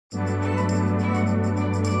Two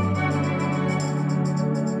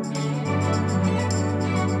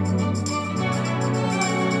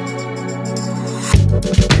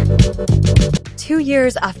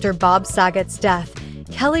years after Bob Saget's death,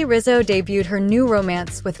 Kelly Rizzo debuted her new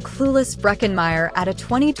romance with clueless Breckin Meyer at a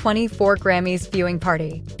 2024 Grammys viewing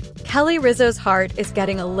party. Kelly Rizzo's heart is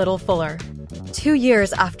getting a little fuller. 2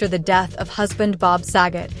 years after the death of husband Bob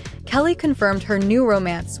Saget, Kelly confirmed her new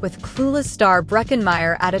romance with clueless star Breckin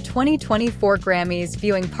Meyer at a 2024 Grammys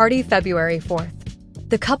viewing party February 4th.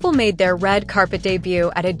 The couple made their red carpet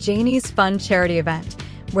debut at a Janie's Fun charity event,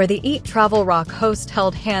 where the Eat Travel Rock host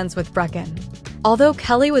held hands with Breckin. Although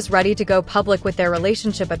Kelly was ready to go public with their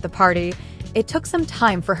relationship at the party, it took some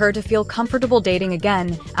time for her to feel comfortable dating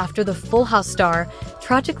again after the Full House star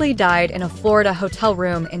tragically died in a Florida hotel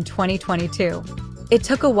room in 2022. It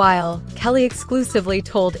took a while, Kelly exclusively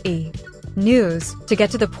told E! News, to get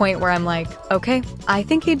to the point where I'm like, okay, I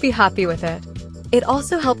think he'd be happy with it. It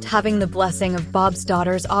also helped having the blessing of Bob's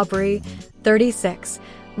daughters Aubrey, 36,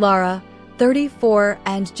 Lara, 34,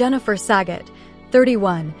 and Jennifer Saget,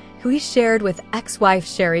 31, who he shared with ex-wife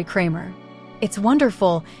Sherry Kramer. It's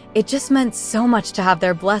wonderful, it just meant so much to have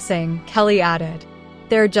their blessing, Kelly added.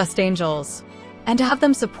 They're just angels. And to have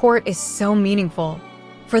them support is so meaningful.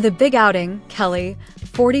 For the big outing, Kelly,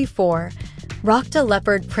 44, rocked a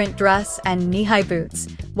leopard print dress and knee-high boots,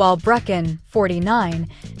 while Breckin, 49,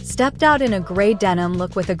 stepped out in a gray denim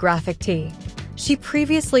look with a graphic tee. She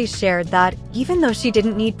previously shared that, even though she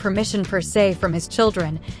didn't need permission per se from his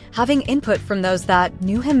children, having input from those that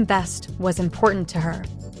knew him best was important to her.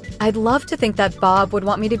 I'd love to think that Bob would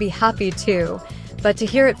want me to be happy too, but to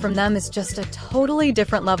hear it from them is just a totally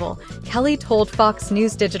different level, Kelly told Fox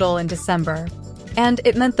News Digital in December. And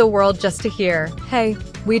it meant the world just to hear, hey,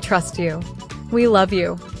 we trust you. We love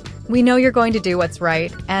you. We know you're going to do what's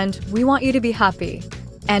right, and we want you to be happy.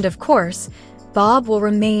 And of course, Bob will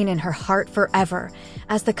remain in her heart forever,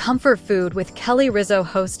 as the comfort food with Kelly Rizzo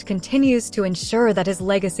host continues to ensure that his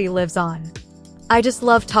legacy lives on. I just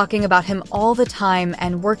love talking about him all the time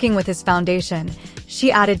and working with his foundation,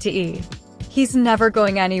 she added to E! He's never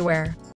going anywhere.